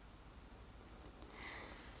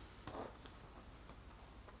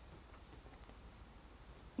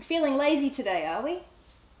 Feeling lazy today, are we?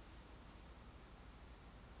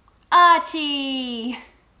 Archie!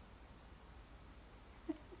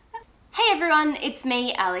 Hey everyone, it's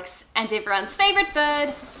me, Alex, and everyone's favourite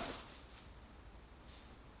bird,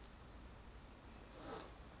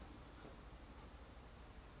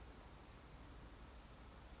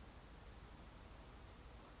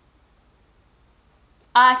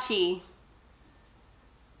 Archie.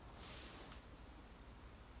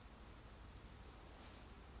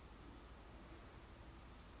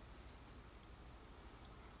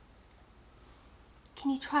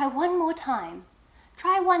 Can you try one more time?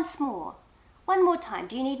 Try once more. One more time.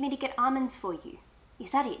 Do you need me to get almonds for you?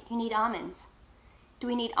 Is that it? You need almonds? Do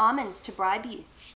we need almonds to bribe you?